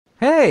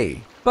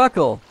Hey,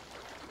 Buckle.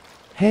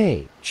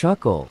 Hey,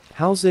 Chuckle,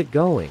 how's it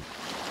going?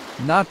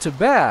 Not too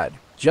bad.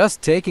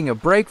 Just taking a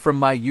break from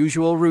my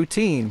usual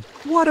routine.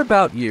 What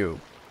about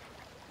you?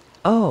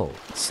 Oh,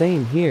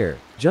 same here.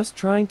 Just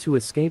trying to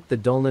escape the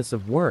dullness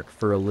of work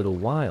for a little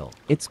while.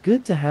 It's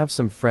good to have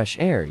some fresh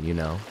air, you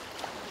know.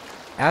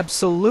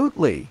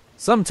 Absolutely.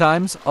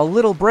 Sometimes a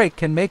little break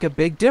can make a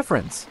big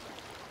difference.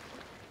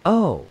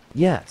 Oh,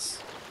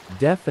 yes,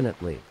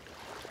 definitely.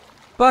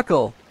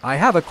 Buckle, I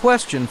have a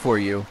question for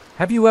you.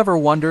 Have you ever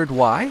wondered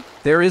why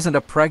there isn't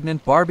a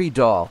pregnant Barbie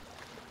doll?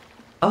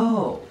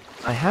 Oh,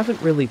 I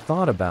haven't really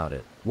thought about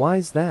it.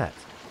 Why's that?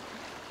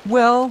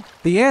 Well,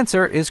 the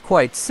answer is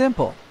quite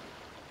simple.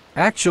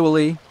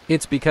 Actually,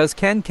 it's because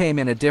Ken came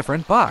in a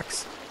different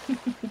box.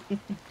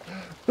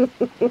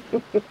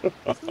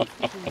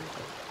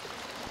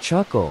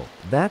 Chuckle,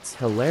 that's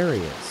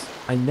hilarious.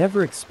 I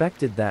never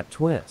expected that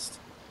twist.